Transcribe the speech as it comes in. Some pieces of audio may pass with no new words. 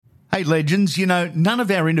Hey, legends, none of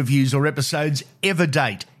our interviews or episodes ever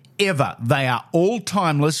date. Ever. They are all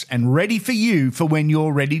timeless and ready for you for when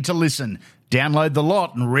you're ready to listen. Download the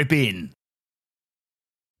lot and rip in.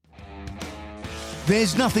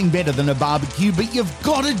 There's nothing better than a barbecue, but you've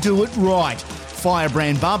got to do it right.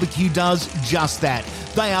 Firebrand Barbecue does just that.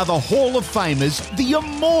 They are the Hall of Famers, the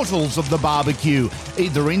immortals of the barbecue,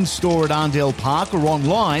 either in-store at Arndell Park or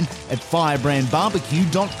online at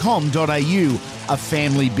firebrandbarbecue.com.au. A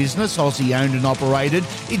family business, Aussie owned and operated,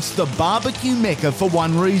 it's the barbecue mecca for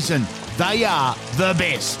one reason. They are the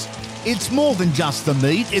best. It's more than just the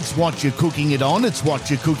meat, it's what you're cooking it on, it's what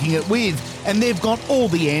you're cooking it with, and they've got all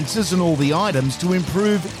the answers and all the items to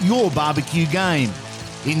improve your barbecue game.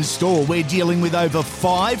 In store, we're dealing with over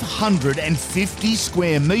 550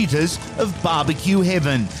 square metres of barbecue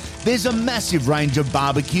heaven. There's a massive range of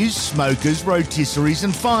barbecues, smokers, rotisseries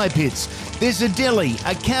and fire pits. There's a deli,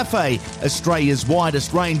 a cafe, Australia's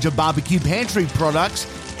widest range of barbecue pantry products,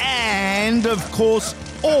 and, of course,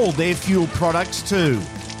 all their fuel products too.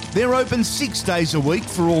 They're open 6 days a week.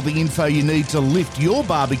 For all the info you need to lift your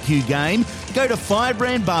barbecue game, go to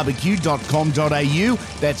firebrandbarbecue.com.au,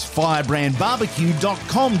 that's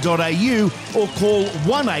firebrandbarbecue.com.au, or call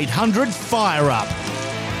 1-800-FIRE-UP.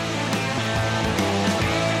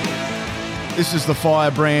 This is the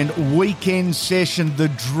Firebrand Weekend Session, the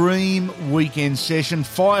dream weekend session.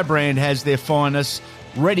 Firebrand has their finest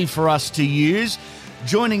ready for us to use.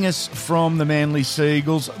 Joining us from the Manly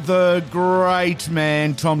Seagulls, the great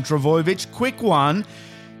man, Tom Trbojevic. Quick one,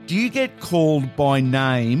 do you get called by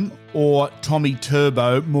name or Tommy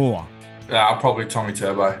Turbo more? Probably Tommy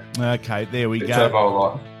Turbo. Okay, there we go. Turbo a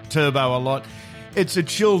lot. Turbo a lot. It's a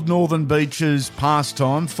chilled Northern Beaches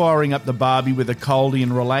pastime, firing up the barbie with a coldie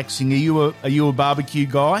and relaxing. Are you a barbecue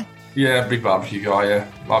guy? Yeah, big barbecue guy, yeah.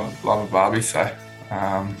 Love a barbie, so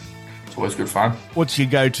it's always good fun. What's your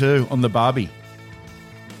go-to on the barbie?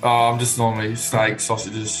 I'm just normally steak,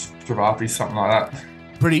 sausages, kebab, something like that.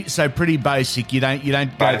 Pretty basic. You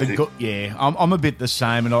don't Basic. go yeah. I'm a bit the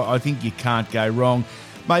same, and I think you can't go wrong,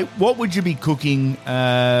 mate. What would you be cooking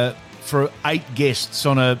for 8 guests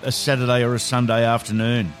on a Saturday or a Sunday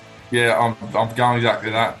afternoon? Yeah, I'm going exactly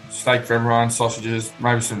that. Steak for everyone, sausages,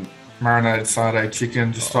 maybe some marinated sauteed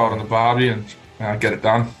chicken. Just throw it on the barbie and get it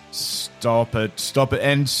done. Stop it,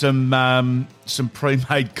 and some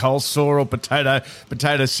pre-made coleslaw or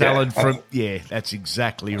potato salad that's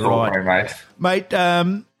exactly right, mate.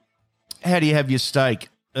 How do you have your steak?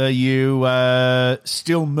 Are you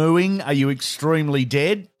still mooing? Are you extremely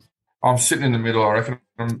dead? I'm sitting in the middle, I reckon.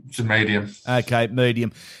 I'm just medium. Okay,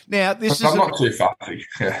 medium. Now, I'm not too fussy.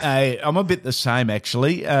 Yeah. I'm a bit the same,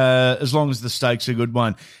 actually, as long as the steak's a good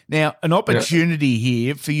one. Now, an opportunity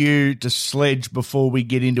here for you to sledge before we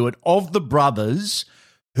get into it. Of the brothers,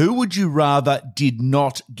 who would you rather did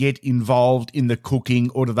not get involved in the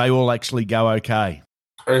cooking, or do they all actually go okay?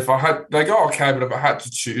 They go okay, but if I had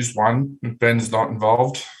to choose one, Ben's not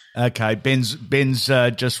involved. Okay, Ben's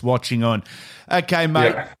just watching on. Okay,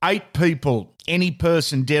 mate, 8 people, any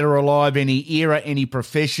person, dead or alive, any era, any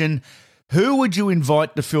profession. Who would you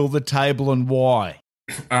invite to fill the table and why?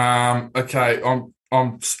 Okay,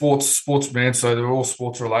 I'm sportsman, so they're all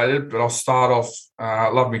sports related. But I'll start off. I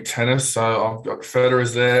love me tennis, so I've got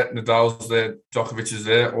Federer's there, Nadal's there, Djokovic is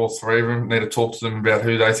there. All 3 of them. Need to talk to them about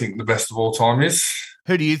who they think the best of all time is.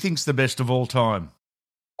 Who do you think's the best of all time?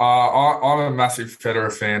 I'm a massive Federer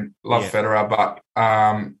fan. Love Federer, but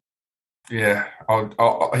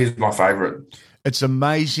he's my favourite. It's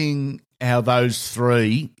amazing how those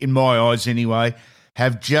 3, in my eyes anyway,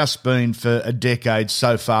 have just been for a decade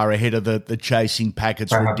so far ahead of the chasing pack.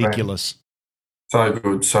 It's ridiculous. So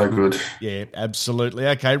good. Yeah, absolutely.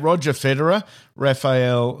 Okay, Roger Federer,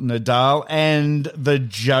 Rafael Nadal, and the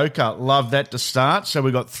Joker. Love that to start. So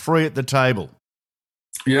we've got 3 at the table.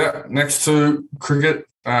 Yeah, next to cricket,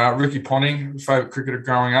 Ricky Ponting, favourite cricketer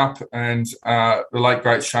growing up, and the late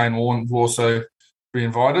great Shane Warne will also be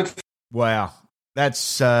invited. Wow, that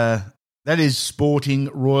is sporting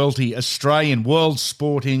royalty, Australian world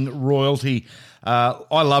sporting royalty.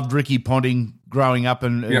 I loved Ricky Ponting growing up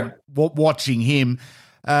and watching him.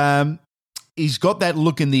 He's got that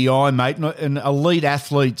look in the eye, mate, and elite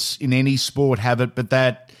athletes in any sport have it, but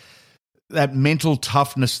that mental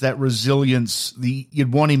toughness, that resilience,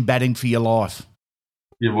 you'd want him batting for your life.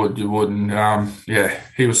 You would, and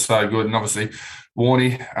he was so good, and obviously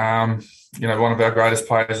Warney, one of our greatest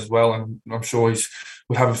players as well, and I'm sure he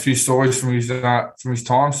would have a few stories from his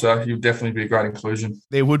time, so he would definitely be a great inclusion.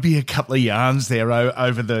 There would be a couple of yarns there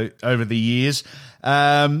over the years.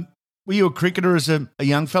 Were you a cricketer as a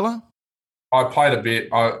young fella? I played a bit.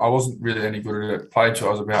 I wasn't really any good at it. Played till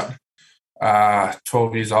I was about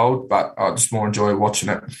 12 years old, but I just more enjoy watching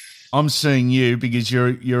it. I'm seeing you because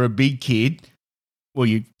you're a big kid. Well,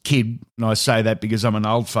 you kid, and I say that because I'm an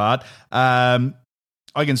old fart. I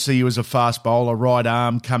can see you as a fast bowler, right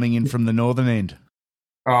arm coming in from the northern end.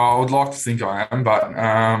 I would like to think I am, but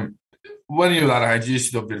when you're that age, you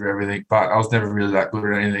used to do a bit of everything, but I was never really that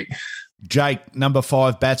good at anything. Jake, number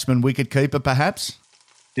 5 batsman, wicketkeeper, perhaps?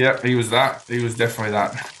 Yeah, he was that. He was definitely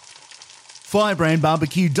that.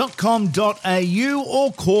 Firebrandbarbecue.com.au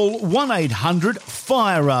or call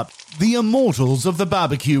 1-800-FIRE-UP, the immortals of the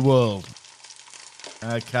barbecue world.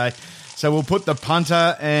 Okay, so we'll put the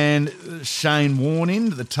punter and Shane Warne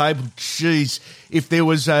into the table. Jeez, if there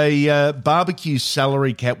was a barbecue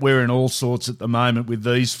salary cap, we're in all sorts at the moment with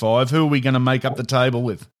these 5. Who are we going to make up the table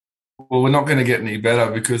with? Well, we're not going to get any better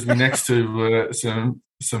because we're next to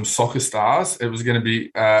some soccer stars. It was going to be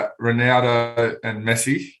Ronaldo and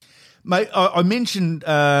Messi. Mate, I mentioned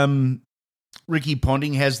Ricky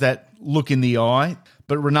Ponting has that look in the eye,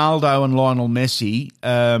 but Ronaldo and Lionel Messi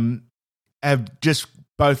have just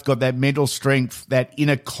both got that mental strength, that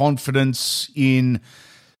inner confidence in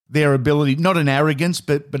their ability, not an arrogance,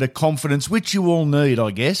 but a confidence, which you all need, I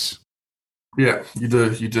guess. Yeah, you do.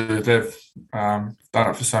 They've done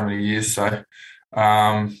it for so many years. So,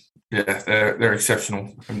 they're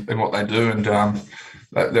exceptional in what they do, and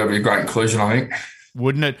that'll be a great inclusion, I think.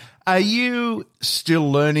 Wouldn't it? Are you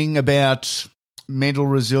still learning about mental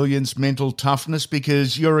resilience, mental toughness?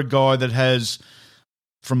 Because you're a guy that has,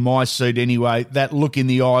 from my seat anyway, that look in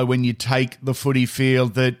the eye when you take the footy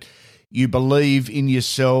field, that you believe in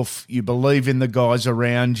yourself, you believe in the guys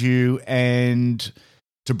around you, and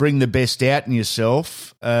to bring the best out in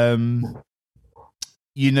yourself,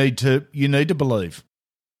 you need to believe.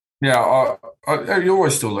 Yeah, you're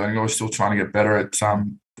always still learning, always still trying to get better at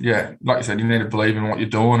like you said, you need to believe in what you're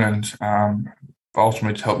doing and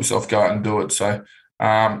ultimately to help yourself go out and do it. So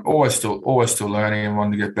always still learning and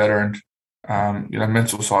wanting to get better, and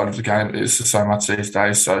mental side of the game is so much these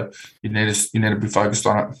days. So you need to be focused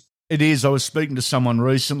on it. It is. I was speaking to someone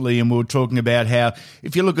recently and we were talking about how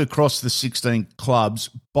if you look across the 16 clubs,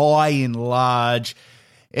 by and large,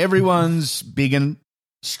 everyone's big and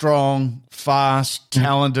strong, fast,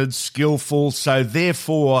 talented, skillful. So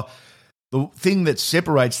therefore, the thing that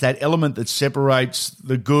separates, that element that separates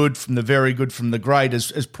the good from the very good from the great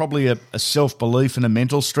is probably a self-belief and a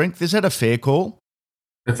mental strength. Is that a fair call?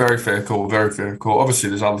 A very fair call, very fair call.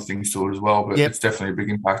 Obviously, there's other things to it as well, but It's definitely a big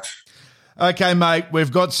impact. Okay, mate,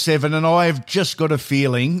 we've got 7, and I've just got a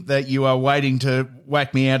feeling that you are waiting to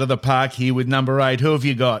whack me out of the park here with number 8. Who have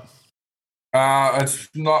you got? It's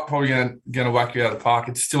not probably going to whack you out of the park.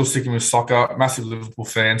 It's still sticking with soccer. Massive Liverpool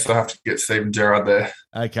fan, so I have to get Steven Gerrard there.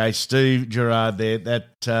 Okay, Steve Gerrard there.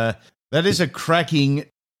 That is a cracking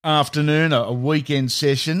afternoon, a weekend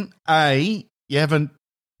session. You haven't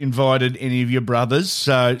invited any of your brothers,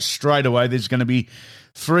 so straight away there's going to be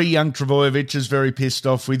 3 young Trbojeviches very pissed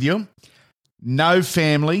off with you. No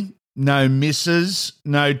family, no missus,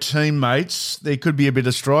 no teammates. There could be a bit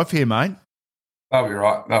of strife here, mate. That'll be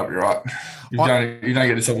right. You don't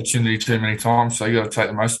get this opportunity too many times, so you got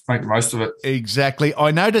to make the most of it. Exactly.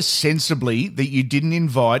 I noticed sensibly that you didn't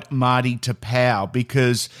invite Marty to Pow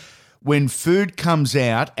because when food comes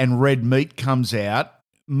out and red meat comes out,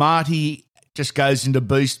 Marty just goes into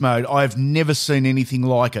beast mode. I've never seen anything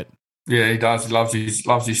like it. Yeah, he does. He loves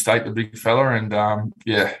his steak, the big fella, and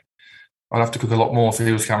I'd have to cook a lot more if he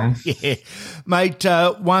was coming. Yeah. Mate,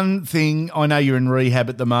 one thing, I know you're in rehab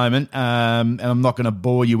at the moment, and I'm not going to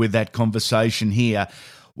bore you with that conversation here.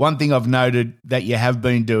 One thing I've noted that you have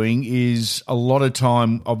been doing is a lot of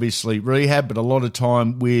time, obviously rehab, but a lot of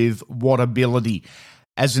time with Whatability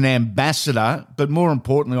as an ambassador, but more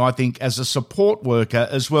importantly, I think as a support worker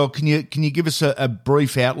as well. Can you give us a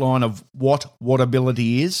brief outline of what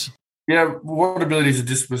Whatability is? Yeah, Whatability is a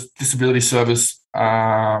disability service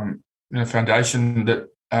foundation that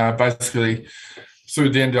basically through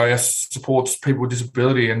the NDIS supports people with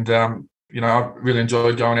disability, and I really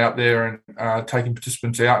enjoyed going out there and taking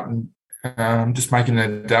participants out and just making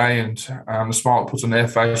their day, and the smile it puts on their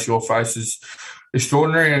face, your face, is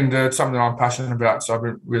extraordinary, and it's something I'm passionate about, so I've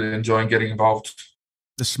been really enjoying getting involved.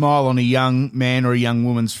 The smile on a young man or a young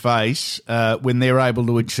woman's face when they're able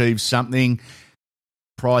to achieve something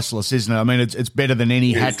priceless, isn't it? I mean, it's better than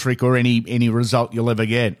any hat trick or any result you'll ever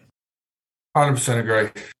get. 100% agree.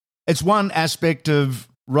 It's one aspect of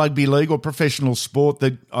rugby league or professional sport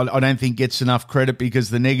that I don't think gets enough credit because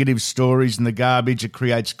the negative stories and the garbage, it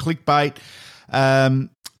creates clickbait.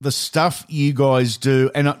 The stuff you guys do,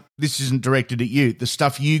 and this isn't directed at you, the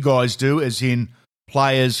stuff you guys do as in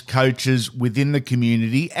players, coaches within the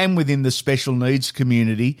community and within the special needs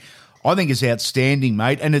community, I think is outstanding,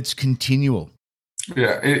 mate, and it's continual.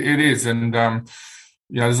 Yeah, it is. And,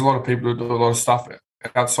 there's a lot of people who do a lot of stuff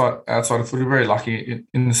outside of footy. We're very lucky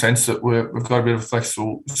in the sense that we've got a bit of a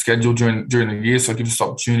flexible schedule during the year, so it gives us the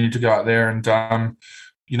opportunity to go out there and,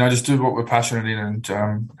 just do what we're passionate in and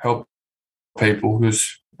help people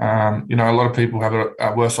who's, a lot of people have it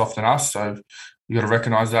worse off than us. So you got to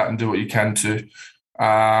recognise that and do what you can to,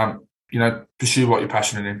 pursue what you're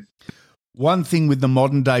passionate in. One thing with the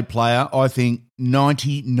modern day player, I think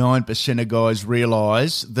 99% of guys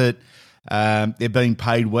realise that they're being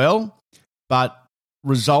paid well, but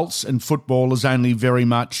results and football is only very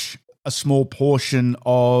much a small portion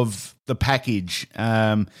of the package.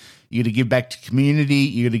 You got to give back to community,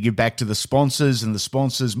 you got to give back to the sponsors, and the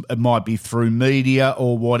sponsors, it might be through media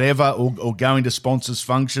or whatever, or going to sponsors'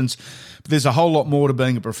 functions. But there's a whole lot more to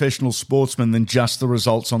being a professional sportsman than just the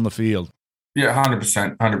results on the field. Yeah,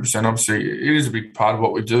 100%. Obviously, it is a big part of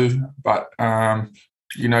what we do, but,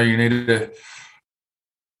 you need to –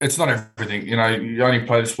 it's not everything. You only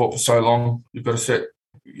play the sport for so long. You got to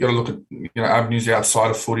look at, avenues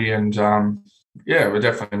outside of footy and, we're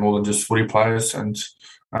definitely more than just footy players. And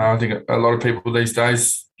I think a lot of people these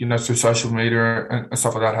days, through social media and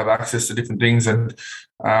stuff like that, have access to different things and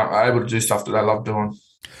are able to do stuff that they love doing.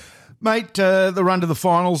 Mate, the run to the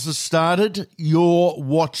finals has started. You're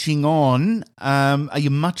watching on. Are you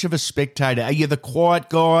much of a spectator? Are you the quiet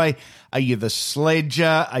guy? Are you the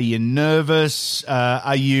sledger? Are you nervous?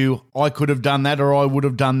 Are you, I could have done that or I would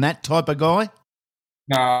have done that type of guy?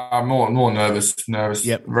 No, I'm more nervous.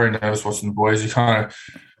 Yep. Very nervous watching the boys. You kind of,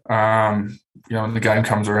 when the game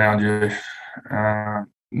comes around, you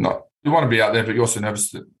want to be out there, but you're also nervous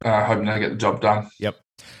that hoping they get the job done. Yep.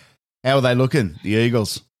 How are they looking, the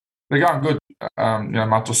Eagles? They're going good. A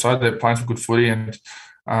month or so, they're playing some good footy, and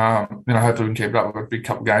hopefully we can keep it up with a big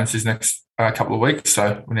couple of games these next couple of weeks.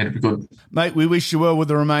 So we need to be good, mate. We wish you well with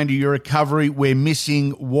the remainder of your recovery. We're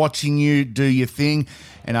missing watching you do your thing,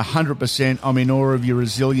 and 100%. I'm in awe of your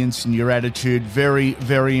resilience and your attitude. Very,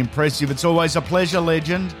 very impressive. It's always a pleasure,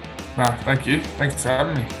 legend. Thank you. Thanks for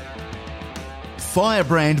having me.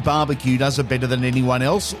 Firebrand Barbecue does it better than anyone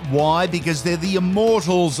else. Why? Because they're the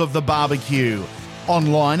immortals of the barbecue.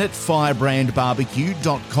 Online at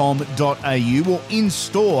firebrandbarbecue.com.au or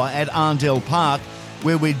in-store at Arndell Park,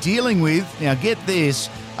 where we're dealing with, now get this,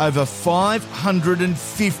 over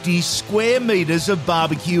 550 square metres of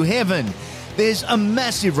barbecue heaven. There's a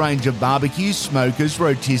massive range of barbecues, smokers,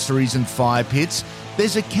 rotisseries and fire pits.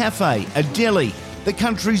 There's a cafe, a deli, the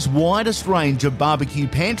country's widest range of barbecue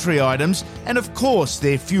pantry items, and of course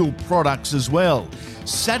their fuel products as well.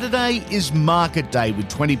 Saturday is market day with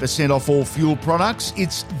 20% off all fuel products.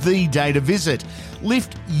 It's the day to visit.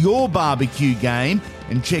 Lift your barbecue game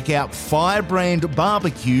and check out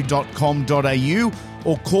firebrandbarbecue.com.au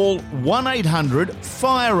or call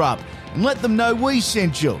 1-800-FIRE-UP and let them know we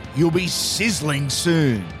sent you. You'll be sizzling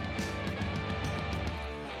soon.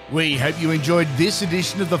 We hope you enjoyed this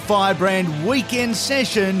edition of the Firebrand Weekend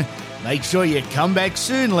Session. Make sure you come back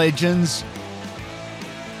soon, legends.